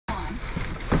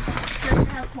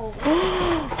asshole.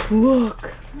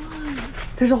 Look.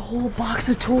 There's a whole box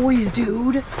of toys,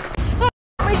 dude. Oh,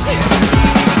 my shit.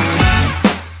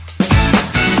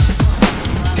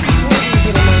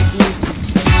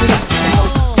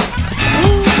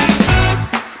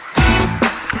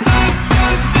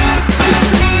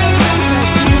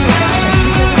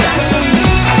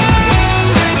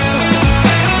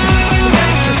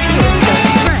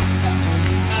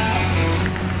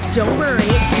 Don't worry,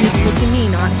 look at me,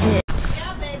 not hit.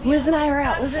 Yeah, baby. Where's the Naira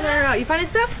out? Where's the Naira out? You finding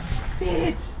stuff?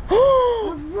 Bitch.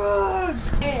 Oh, Rug.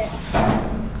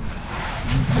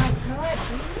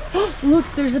 look,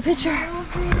 there's a picture. There's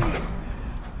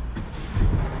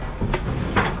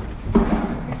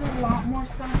a lot more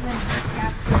stuff than this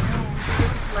capsule. This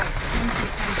is like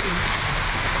empty.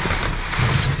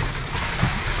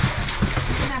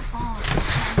 Look at that phone.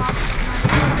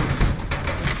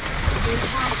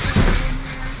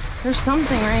 There's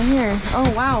something right here.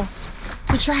 Oh, wow.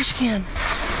 It's a trash can.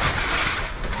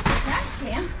 Trash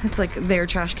can? It's like their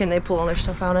trash can they pull all their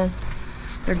stuff out in.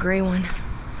 Their gray one.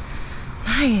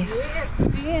 Nice. Yes,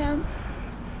 damn.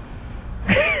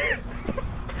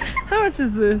 How much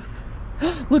is this?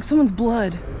 Look, someone's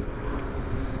blood.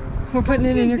 We're putting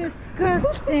it in your...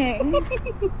 Disgusting.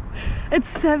 It's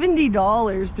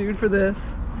 $70, dude, for this.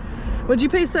 Would you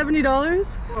pay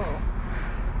 $70? Oh.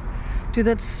 Dude,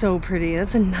 that's so pretty.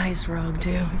 That's a nice rug,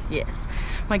 too. Yes.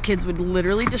 My kids would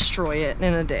literally destroy it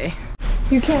in a day.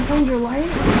 You can't find your light?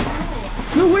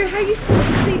 No, where? How are you supposed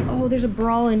to see? Oh, there's a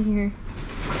bra in here.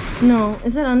 No,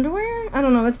 is that underwear? I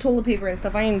don't know. That's toilet paper and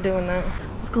stuff. I ain't doing that.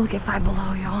 Let's go look at Five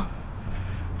Below, y'all.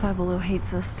 Five Below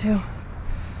hates us, too.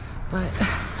 But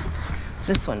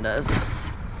this one does.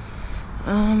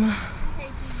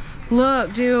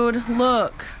 Look, dude.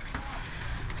 Look.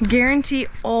 Guarantee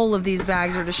all of these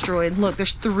bags are destroyed. Look,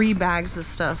 there's 3 bags of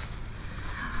stuff.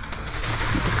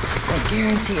 I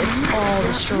guarantee it's all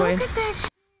destroyed. Look at that shit.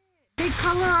 They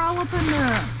color all up in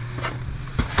the...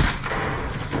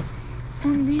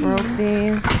 On these. Broke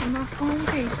these. On the phone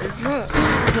cases. Look.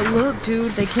 But look,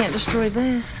 dude, they can't destroy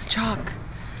this. Chalk.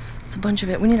 It's a bunch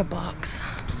of it. We need a box.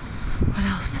 What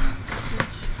else?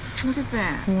 Look at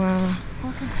that. Wow.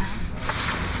 Fucking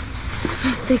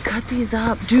asshole. They cut these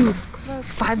up. Dude, Look,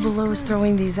 Five Below is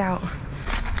throwing these out.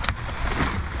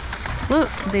 Look,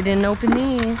 they didn't open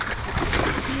these.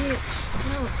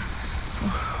 bitch.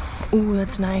 Look. Ooh,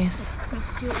 that's nice. They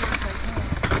still look like that.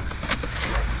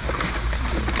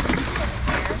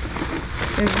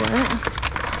 There's what?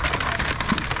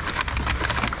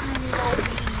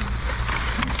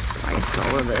 Sliced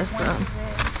all of this up.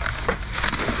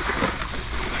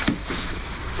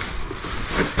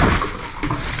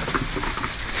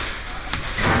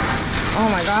 Oh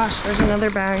my gosh, there's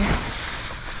another bag.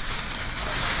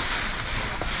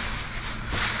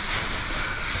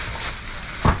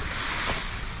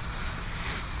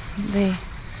 They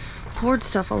poured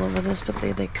stuff all over this, but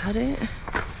they cut it.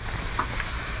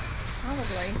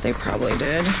 Probably. They probably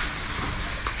did.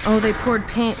 Oh, they poured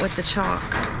paint with the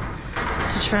chalk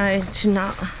to try to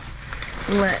not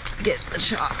get the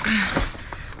chalk.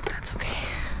 That's okay.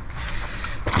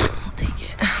 I'll take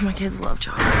it. My kids love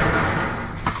chalk.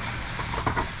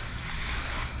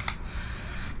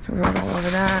 I wrote all over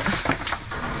that.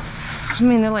 I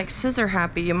mean, they're like scissor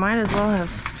happy. You might as well have.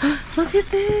 Look at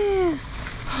this.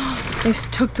 They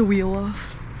took the wheel off.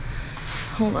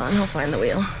 Hold on, I'll find the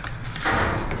wheel.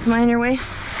 Am I in your way?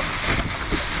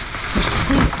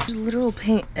 There's literal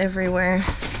paint everywhere.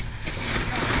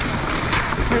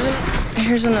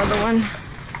 Here's another one.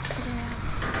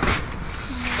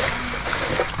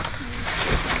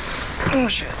 Oh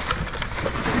shit.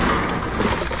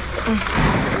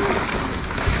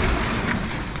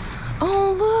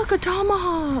 Oh look, a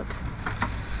tomahawk.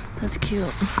 That's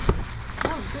cute.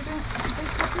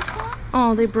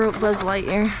 Oh, they broke Buzz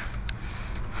Lightyear.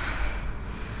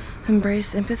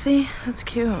 Embrace empathy? That's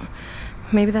cute.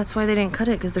 Maybe that's why they didn't cut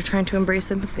it, because they're trying to embrace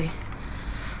empathy.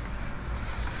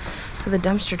 For the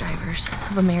dumpster divers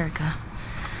of America.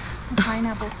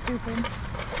 Pineapple stupid.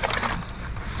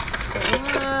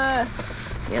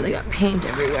 Yeah, they got paint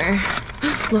everywhere.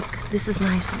 Look, this is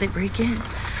nice. Did they break it?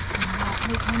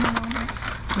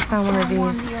 I found one of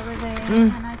these. The other day,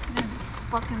 and I couldn't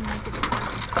fucking make it work.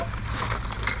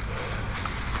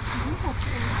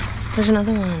 There's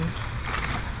another one.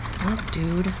 Look,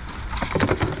 dude.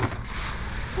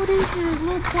 What is this?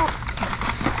 Look up.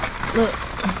 Look.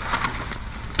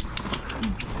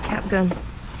 Cap gun.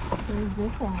 Where is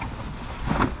this at?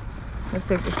 That's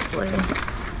their display.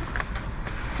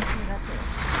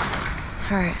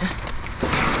 Alright.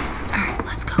 Alright,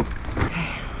 let's go.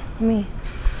 Okay.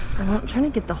 I'm trying to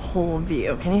get the whole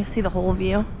view. Can you see the whole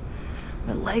view?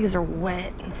 My legs are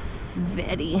wet and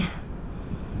sweaty.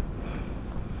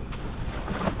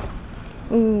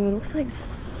 Ooh, looks like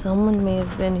someone may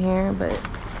have been here, but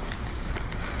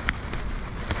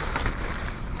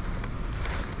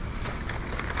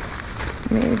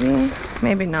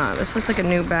maybe not. This looks like a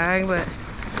new bag, but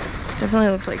definitely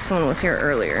looks like someone was here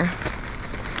earlier.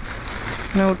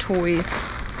 No toys.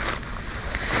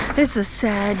 It's a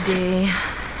sad day.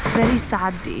 Very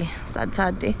sad day.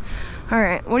 Sad day.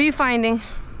 Alright, what are you finding?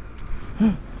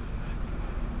 I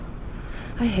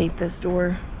hate this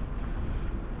door.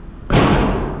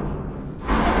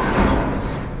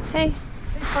 Hey.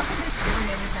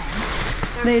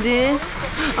 They did?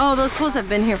 Oh, those clothes have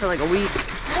been here for like a week.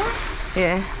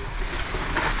 Yeah.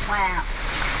 Wow.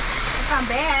 I found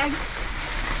bags.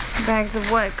 Bags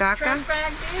of what? Gaga? Trash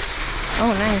bag, dude.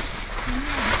 Oh, nice.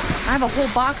 I have a whole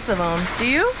box of them. Do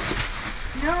you?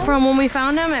 No. From when we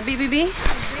found them at BBB? Big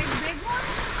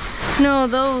ones? No,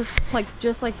 those. Like,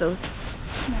 just like those.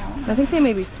 No. I think they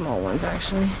may be small ones,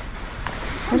 actually.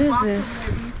 What is this?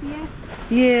 Do you see it?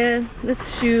 Yeah,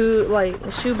 it's shoe, like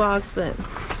a shoe box, but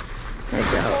I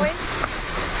doubt. Toys?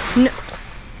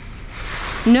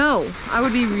 No, I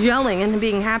would be yelling and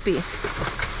being happy.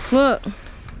 Look.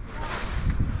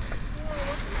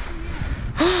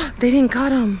 They didn't cut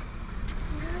them.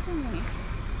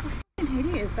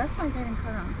 Hideous. That's why they didn't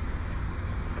cut them.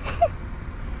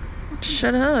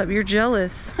 Shut up, you're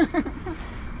jealous.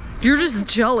 You're just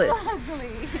jealous.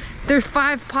 Ugly. They're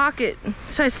 5 pocket,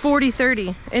 size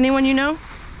 40-30. Anyone you know?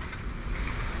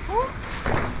 Oh.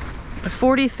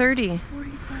 40-30.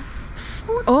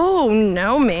 Oh,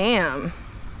 no ma'am.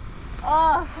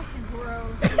 Oh, fucking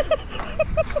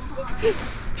gross.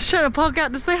 Shut up, poke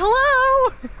out to say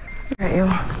hello. All right, yo.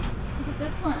 Look at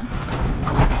this one.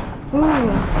 Ooh,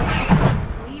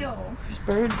 Wheel. there's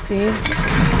bird seed.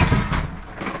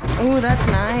 Ooh, that's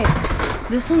nice.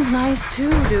 This one's nice too,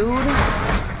 dude.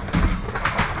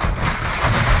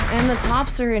 And the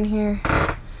tops are in here.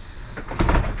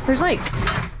 There's like...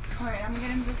 Alright, I'm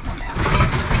getting this one out.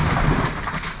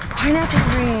 Pineapple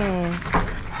rings.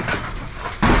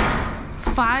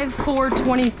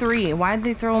 5/4/23. Why'd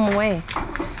they throw them away?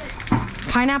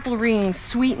 Pineapple rings,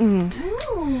 sweetened.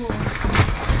 Ooh.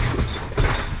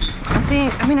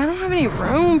 I mean, I don't have any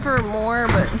room for more,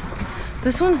 but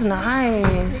this one's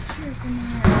nice. Pictures in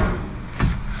here.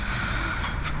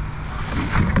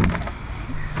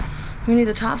 We need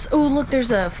the tops. Oh, look, there's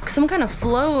some kind of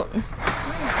float.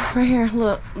 Right here,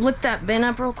 look. Lift that bin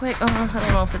up real quick. Oh, I don't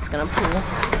know if it's gonna pull.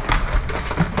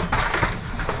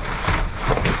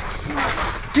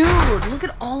 Dude, look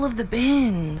at all of the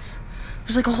bins.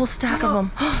 There's like a whole stack of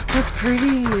them. That's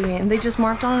pretty. And they just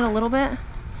marked on it a little bit.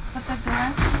 But the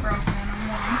glass is broken on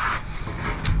one.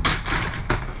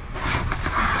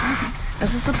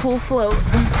 Is this a pool float?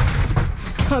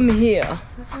 Come here.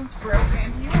 This one's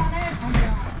broken. Do you want it? Oh, no.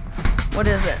 What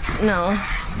is it? No.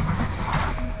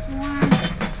 This one.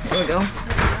 There we go.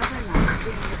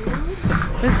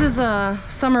 This is another one. This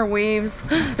is summer waves.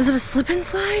 Is it a slip and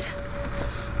slide?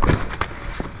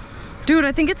 Dude,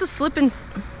 I think it's a slip and... Is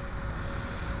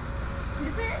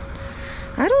it?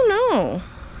 I don't know.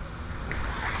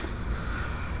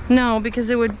 No, because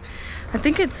it would... I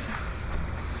think it's...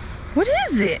 What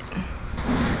is it?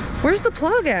 Where's the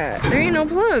plug at? There ain't no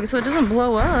plug, so it doesn't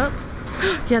blow up.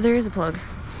 Yeah, there is a plug.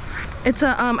 It's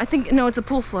a, I think, no, it's a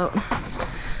pool float.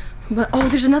 But, oh,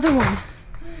 there's another one.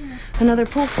 Another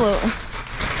pool float.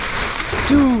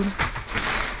 Dude.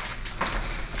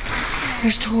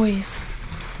 There's toys.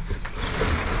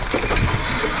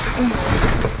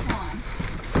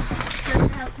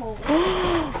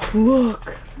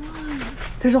 Look.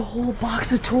 There's a whole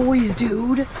box of toys,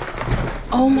 dude.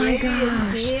 Oh my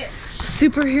gosh.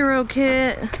 Superhero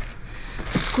kit.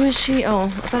 Squishy. Oh, I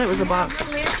thought it was a box.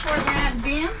 For that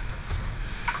bin?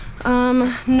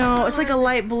 No, it's like a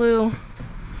light blue.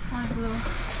 Light blue.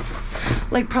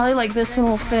 Like probably like this one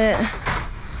will fit.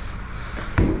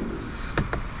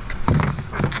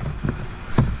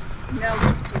 No,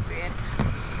 stupid.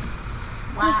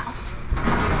 Wow.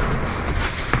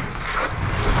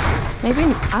 Maybe,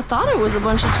 I thought it was a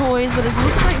bunch of toys, but it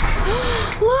looks like,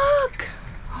 look!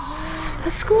 A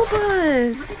school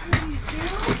bus.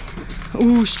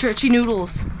 Ooh, stretchy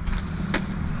noodles.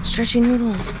 Stretchy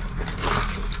noodles.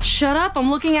 Shut up, I'm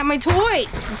looking at my toys.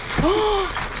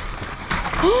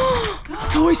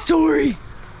 Toy Story.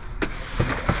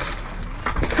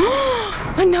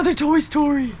 Another Toy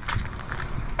Story.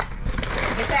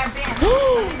 Get that bin.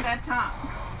 Put in that top.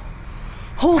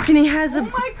 Hulk, and he has a... Oh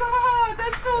my god,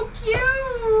 that's so cute.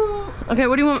 Okay,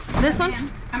 what do you want? This one?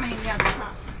 I mean, yeah, the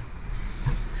top.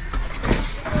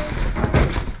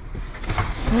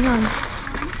 Hold on.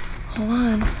 Hold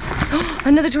on.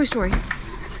 Another Toy Story.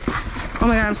 Oh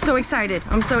my God, I'm so excited.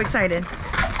 I'm so excited.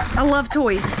 I love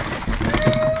toys.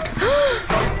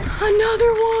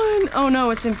 Another one. Oh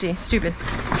no, it's empty. Stupid.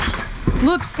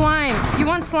 Look, slime. You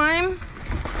want slime?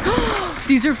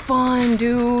 These are fun,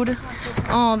 dude.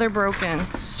 Oh, they're broken.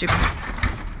 Stupid.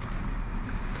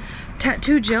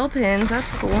 Tattoo gel pens.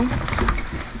 That's cool.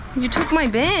 You took my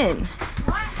bin.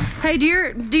 What? Hey, do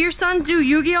your sons do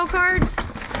Yu-Gi-Oh cards?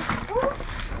 Who?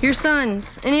 Your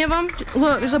sons. Any of them?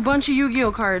 Look, there's a bunch of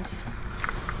Yu-Gi-Oh cards.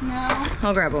 No.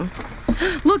 I'll grab them.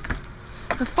 Look,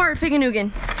 a fart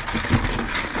figanugan.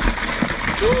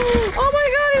 Oh my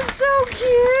God, it's so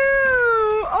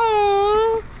cute.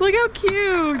 Oh, look how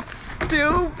cute.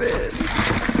 Stupid.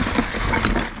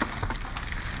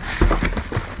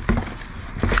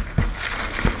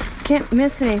 Can't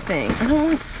miss anything. I don't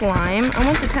want slime. I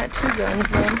want the tattoo guns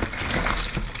though.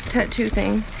 Tattoo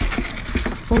thing.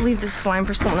 We'll leave this slime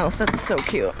for someone else. That's so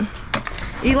cute.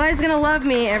 Eli's gonna love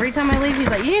me. Every time I leave, he's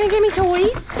like, you gonna give me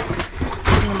toys?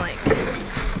 And I'm like,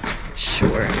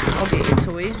 sure, I'll get you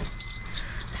toys.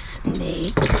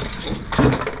 Snake.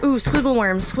 Ooh, squiggle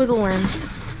worms, squiggle worms.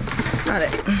 Got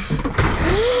it.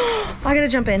 I gotta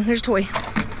jump in. There's a toy.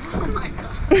 Oh my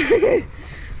God.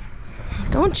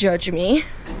 Don't judge me.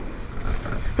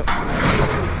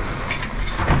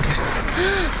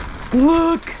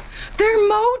 Look, they're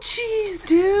mochis,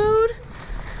 dude.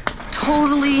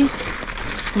 Totally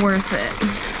worth it.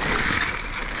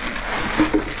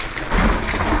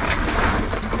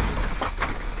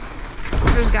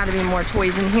 There's got to be more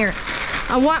toys in here.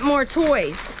 I want more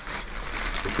toys.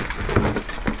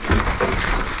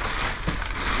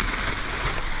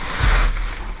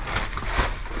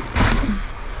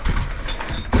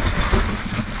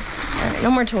 All right,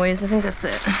 no more toys. I think that's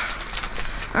it.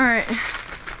 All right.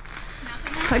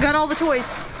 I got all the toys.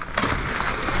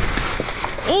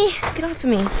 Get off of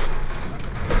me.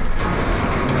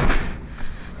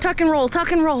 Tuck and roll,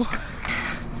 tuck and roll.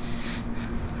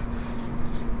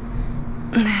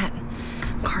 That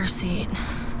car seat.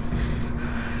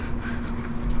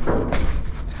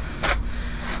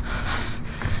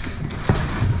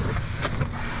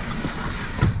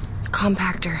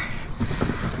 Compactor.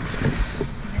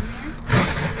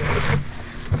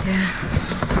 Yeah.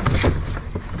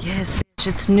 Yes, bitch,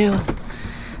 it's new.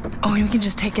 Oh, and we can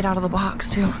just take it out of the box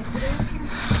too.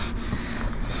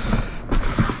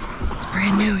 It's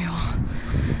brand new, y'all.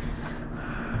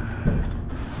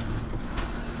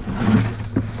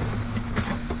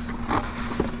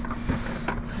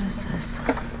 What is this? I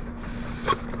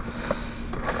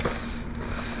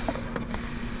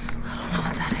don't know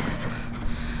what that is.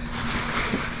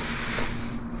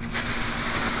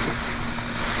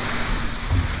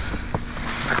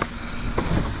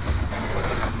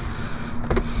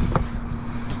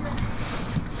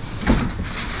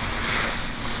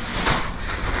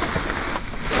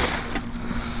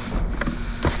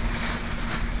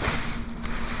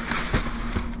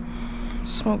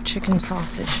 Smoked chicken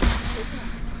sausage.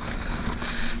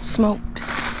 Smoked.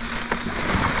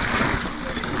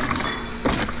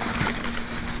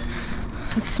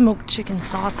 It's smoked chicken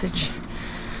sausage.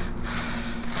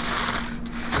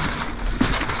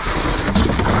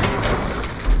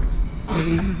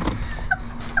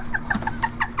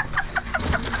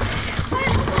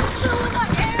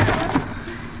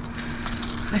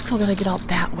 I still gotta get out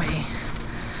that way.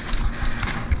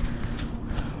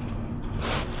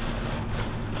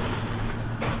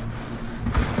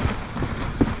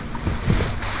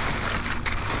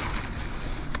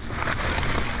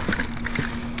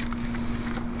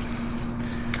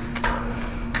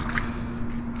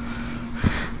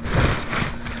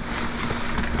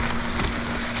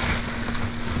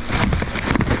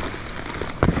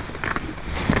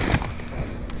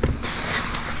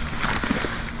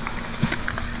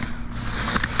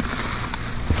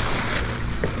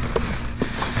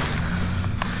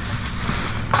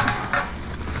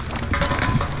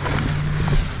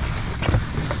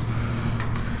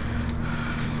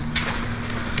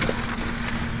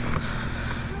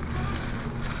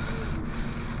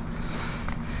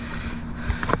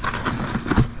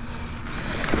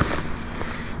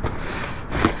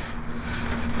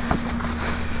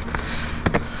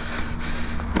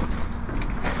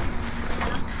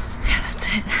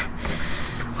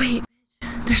 Wait,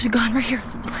 there's a gun right here.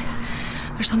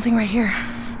 There's something right here.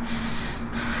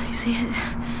 You see it?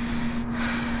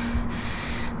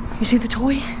 You see the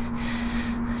toy?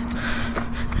 It's...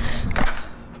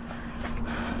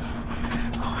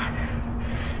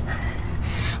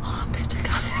 Hold on, bitch, I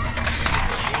got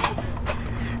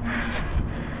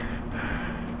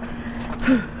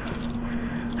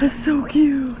it. That's so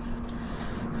cute.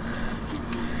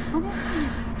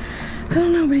 I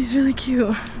don't know, but he's really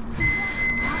cute.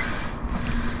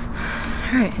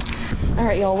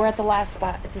 Alright, y'all, we're at the last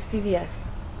spot. It's a CVS.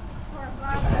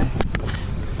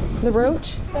 The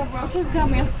roach? The roach has got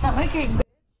me a stomachache, bitch.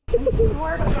 I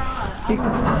swear to God, I'm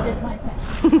gonna shit my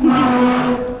pants.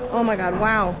 Oh my God,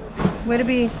 wow.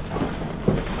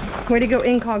 Way to go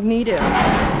incognito.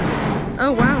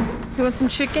 Oh wow. You want some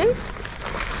chicken?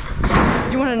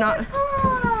 You want to not?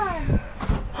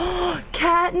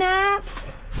 Cat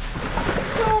naps?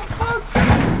 So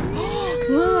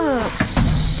fucking Look,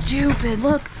 stupid.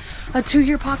 Look, a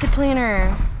 2-year pocket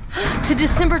planner to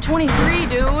December 23,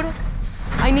 dude.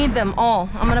 I need them all.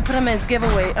 I'm gonna put them as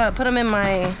giveaway. Put them in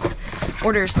my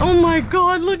orders. Oh my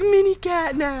God, look, mini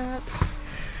cat naps.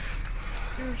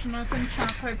 There's nothing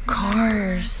chocolate.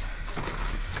 Cars.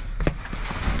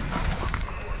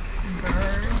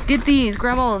 Get these.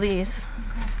 Grab all of these.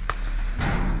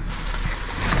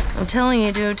 I'm telling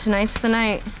you, dude, tonight's the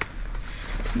night.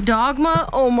 Dogma?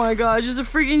 Oh my gosh, is it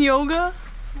freaking yoga?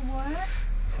 What?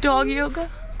 Dog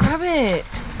yoga? Grab it.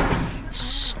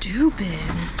 Stupid.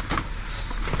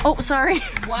 Oh, sorry.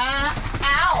 Wow.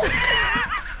 Ow.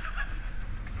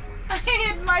 I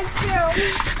hit myself.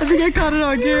 I think I caught it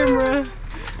on camera.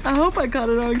 I hope I caught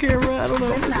it on camera. I don't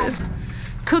know if I did.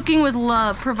 Cooking with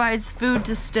love provides food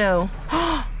to stow.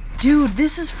 Dude,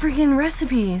 this is freaking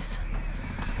recipes.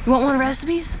 You want one of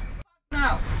recipes?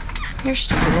 No. You're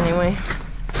stupid anyway.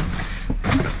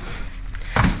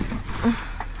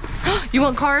 You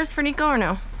want cars for Nico or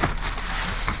no?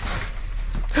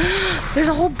 There's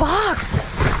a whole box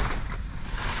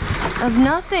of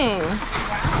nothing.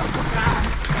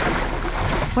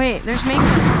 Wait, there's Megan.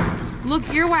 Look,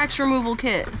 earwax removal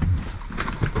kit.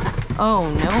 Oh,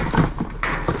 no.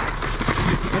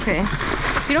 Okay.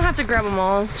 You don't have to grab them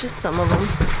all, just some of them.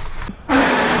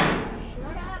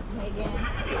 Shut up, Megan.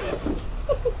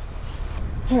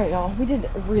 Alright, y'all, we did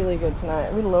really good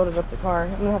tonight. We loaded up the car.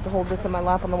 I'm gonna have to hold this in my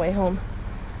lap on the way home.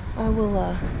 I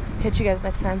will catch you guys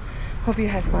next time. Hope you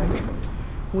had fun.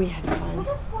 We had fun.